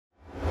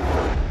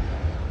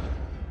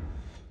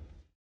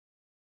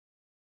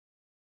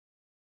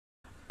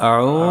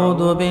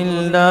اعوذ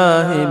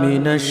باللہ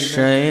من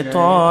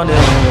الشیطان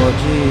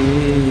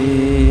الرجیم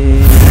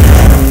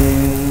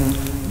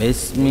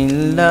بسم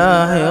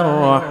اللہ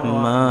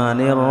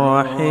الرحمن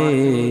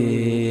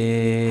الرحیم۔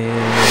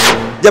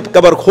 جب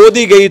قبر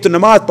کھودی گئی تو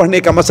نماز پڑھنے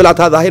کا مسئلہ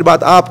تھا، ظاہر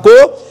بات آپ کو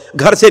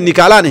گھر سے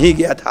نکالا نہیں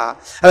گیا تھا۔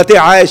 حضرت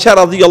عائشہ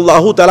رضی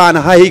اللہ تعالیٰ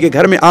عنہا ہی کے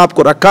گھر میں آپ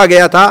کو رکھا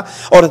گیا تھا،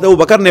 اور حضرت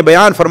ابوبکر نے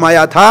بیان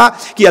فرمایا تھا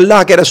کہ اللہ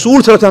کے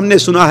رسول صلی اللہ علیہ وسلم نے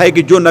سنا ہے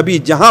کہ جو نبی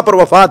جہاں پر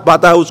وفات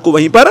پاتا ہے اس کو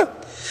وہیں پر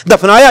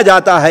دفنایا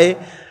جاتا ہے۔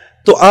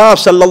 تو آپ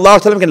صلی اللہ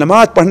علیہ وسلم کے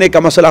نماز پڑھنے کا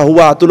مسئلہ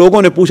ہوا تو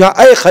لوگوں نے پوچھا،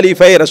 اے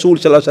خلیفہ رسول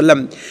صلی اللہ علیہ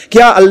وسلم،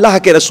 کیا اللہ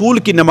کے رسول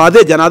کی نماز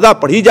جنازہ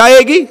پڑھی جائے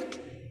گی؟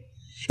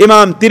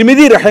 امام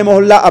ترمذی رحمہ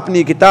اللہ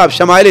اپنی کتاب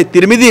شمائل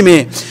ترمذی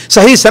میں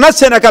صحیح سند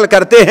سے نقل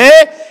کرتے ہیں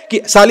کہ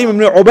سالم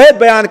ابن عبید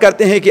بیان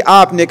کرتے ہیں کہ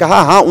آپ نے کہا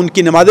ہاں ان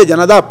کی نماز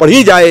جنازہ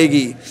پڑھی جائے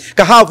گی۔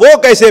 کہا وہ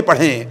کیسے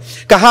پڑھیں؟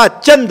 کہا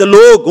چند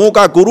لوگوں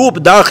کا گروپ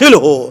داخل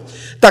ہو،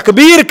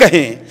 تکبیر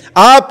کہیں،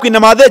 آپ کی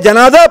نماز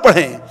جنازہ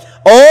پڑھیں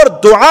اور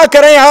دعا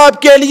کریں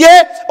آپ کے لیے،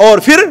 اور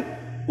پھر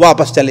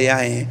واپس چلے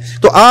آئیں۔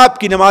 تو آپ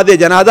کی نماز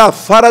جنازہ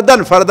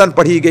فردن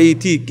پڑھی گئی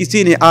تھی،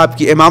 کسی نے آپ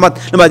کی امامت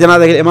نماز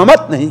جنازہ کی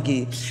امامت نہیں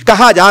کی۔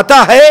 کہا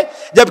جاتا ہے،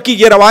 جبکہ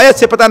یہ روایت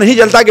سے پتہ نہیں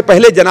چلتا کہ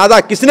پہلے جنازہ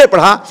کس نے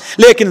پڑھا،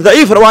 لیکن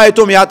ضعیف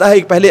روایتوں میں آتا ہے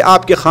کہ پہلے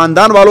آپ کے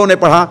خاندان والوں نے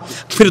پڑھا،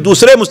 پھر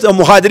دوسرے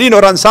مہاجرین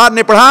اور انصار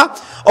نے پڑھا،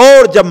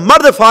 اور جب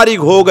مرد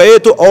فارغ ہو گئے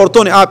تو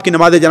عورتوں نے آپ کی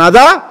نماز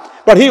جنازہ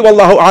پڑھی۔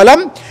 واللہ عالم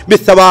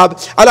بالثواب۔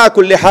 علی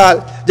کل حال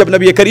جب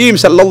نبی کریم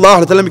صلی اللہ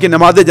علیہ وسلم کی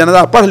نماز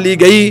جنازہ پڑھ لی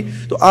گئی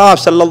تو آپ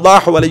صلی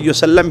اللہ علیہ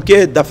وسلم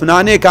کے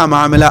دفنانے کا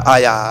معاملہ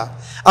آیا۔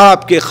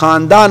 آپ کے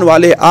خاندان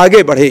والے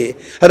آگے بڑھے،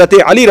 حضرت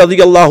علی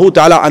رضی اللہ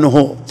تعالی عنہ،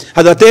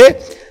 حضرت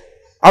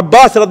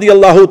عباس رضی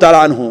اللہ تعالی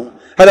عنہ،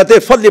 حضرت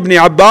فضل ابن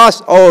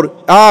عباس اور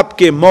آپ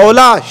کے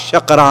مولا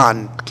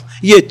شقران،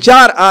 یہ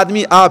چار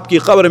آدمی آپ کی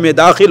قبر میں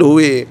داخل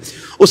ہوئے۔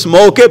 اس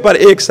موقع پر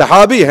ایک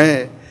صحابی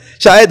ہیں،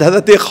 شاید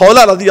حضرت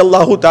خولہ رضی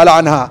اللہ تعالی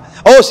عنہ،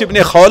 اوس ابن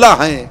خولہ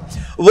ہیں،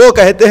 وہ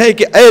کہتے ہیں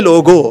کہ اے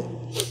لوگو،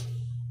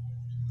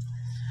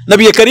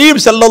 نبی کریم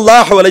صلی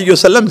اللہ علیہ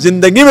وسلم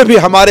زندگی میں بھی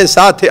ہمارے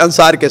ساتھ تھے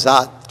انصار کے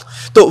ساتھ،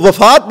 تو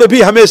وفات میں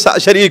بھی ہمیں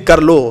شریک کر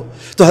لو۔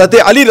 تو حضرت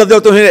علی رضی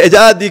اللہ عنہ نے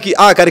اجازت دی کہ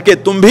آ کر کے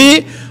تم بھی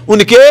ان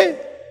کے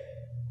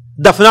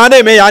دفنانے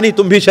میں یعنی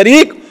تم بھی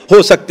شریک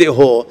ہو سکتے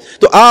ہو۔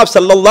 تو آپ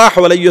صلی اللہ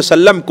علیہ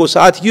وسلم کو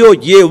ساتھیوں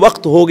یہ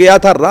وقت ہو گیا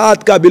تھا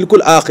رات کا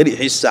بالکل آخری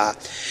حصہ۔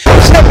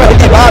 اس سے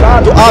پہلی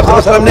بات تو آپ صلی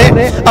اللہ علیہ وسلم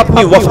نے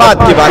اپنی وفات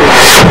کے بارے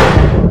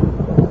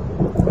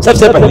میں سب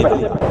سے پہلی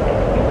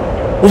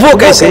وہ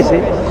کیسے؟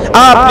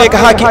 آپ نے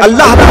کہا کہ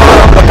اللہ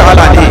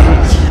تعالیٰ نے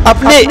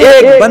اپنے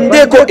ایک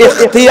بندے کو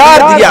اختیار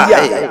دیا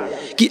ہے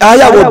کہ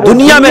آیا وہ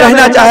دنیا میں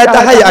رہنا چاہتا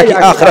ہے یا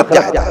کہ آخرت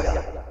چاہتا ہے،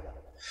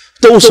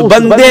 تو اس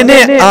بندے نے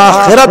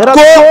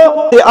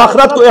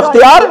آخرت کو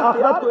اختیار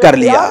کر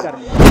لیا۔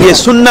 یہ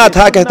سننا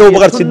تھا، کہتے ابو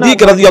بکر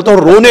صدیق رضی اللہ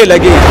عنہ رونے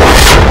لگے۔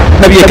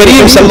 نبی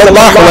کریم صلی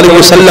اللہ علیہ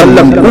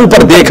وسلم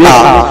اوپر دیکھا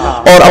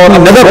اور اپنی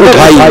نظر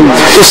اٹھائی،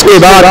 اس کے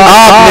بعد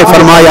آپ نے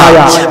فرمایا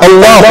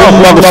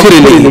اللہم اغفر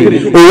لی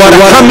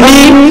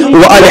وارحمنی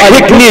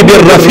والحقنی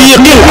بالرفیق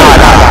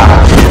الاعلی۔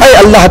 اے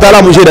اللہ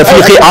تعالیٰ مجھے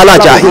رفیق اعلیٰ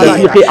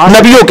چاہیے،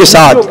 نبیوں کے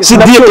ساتھ،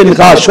 صدیقین کے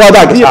ساتھ،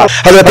 شہداء کے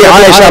ساتھ۔ حضرت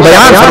عائشہ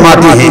بیان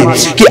فرماتی ہیں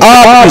کہ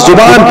آپ کی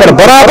زبان پر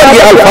برابر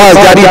یہ الفاظ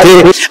جاری تھے،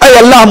 اے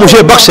اللہ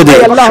مجھے بخش دے،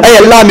 اے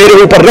اللہ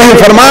میرے اوپر رحم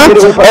فرما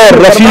اور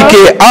رفیق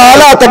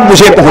اعلیٰ تک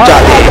مجھے پہنچا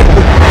دے۔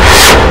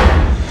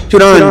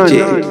 چنانچہ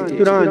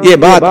یہ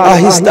بات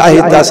آہستہ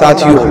آہستہ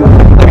ساتھیوں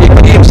نبی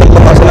کریم صلی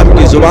اللہ علیہ وسلم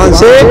کی زبان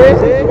سے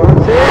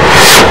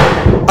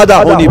ادا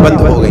ہونی بند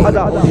ہو گئی۔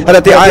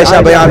 حضرت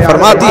عائشہ بیان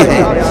فرماتی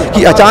ہیں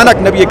کہ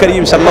اچانک نبی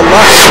کریم صلی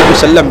اللہ علیہ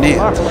وسلم نے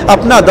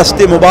اپنا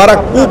دست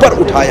مبارک اوپر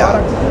اٹھایا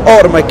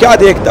اور میں کیا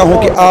دیکھتا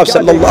ہوں کہ آپ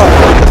صلی اللہ علیہ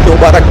وسلم دست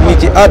مبارک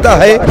نیچے آتا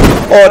ہے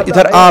اور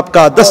ادھر آپ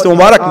کا دست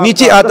مبارک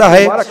نیچے آتا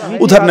ہے،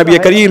 ادھر نبی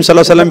کریم صلی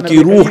اللہ علیہ وسلم کی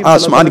روح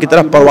آسمان کی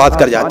طرف پرواز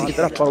کر جاتی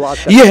ہے۔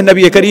 یہ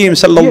نبی کریم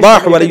صلی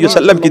اللہ علیہ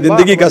وسلم کی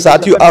زندگی کا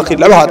ساتھیوں آخری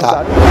لمحہ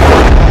تھا۔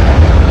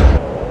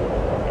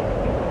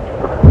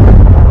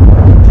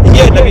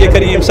 نبی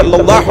کریم صلی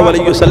اللہ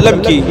علیہ وسلم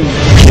کی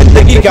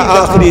زندگی کا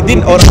آخری دن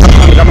اور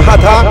آخری لمحہ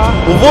تھا۔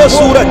 وہ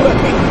سورج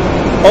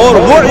اور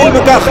وہ علم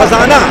کا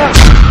خزانہ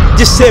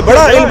جس سے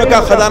بڑا علم کا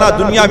خزانہ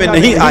دنیا میں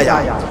نہیں آیا،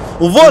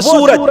 وہ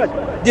سورج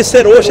جس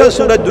سے روشن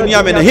سورج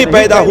دنیا میں نہیں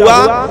پیدا ہوا،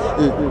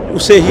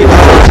 اسے ہی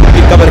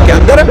کی قبر کے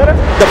اندر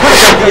دفن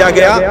کر دیا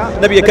گیا۔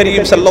 نبی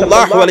کریم صلی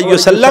اللہ علیہ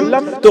وسلم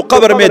تو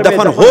قبر میں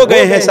دفن ہو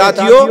گئے ہیں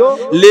ساتھیوں،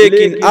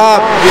 لیکن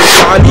آپ جو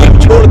تعلیم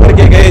چھوڑ کر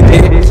کے گئے تھے،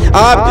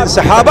 آپ جن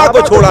صحابہ کو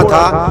چھوڑا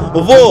تھا،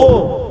 وہ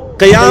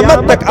قیامت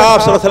تک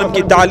آپ صلی اللہ علیہ وسلم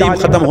کی تعلیم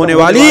ختم ہونے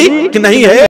والی نہیں ہے۔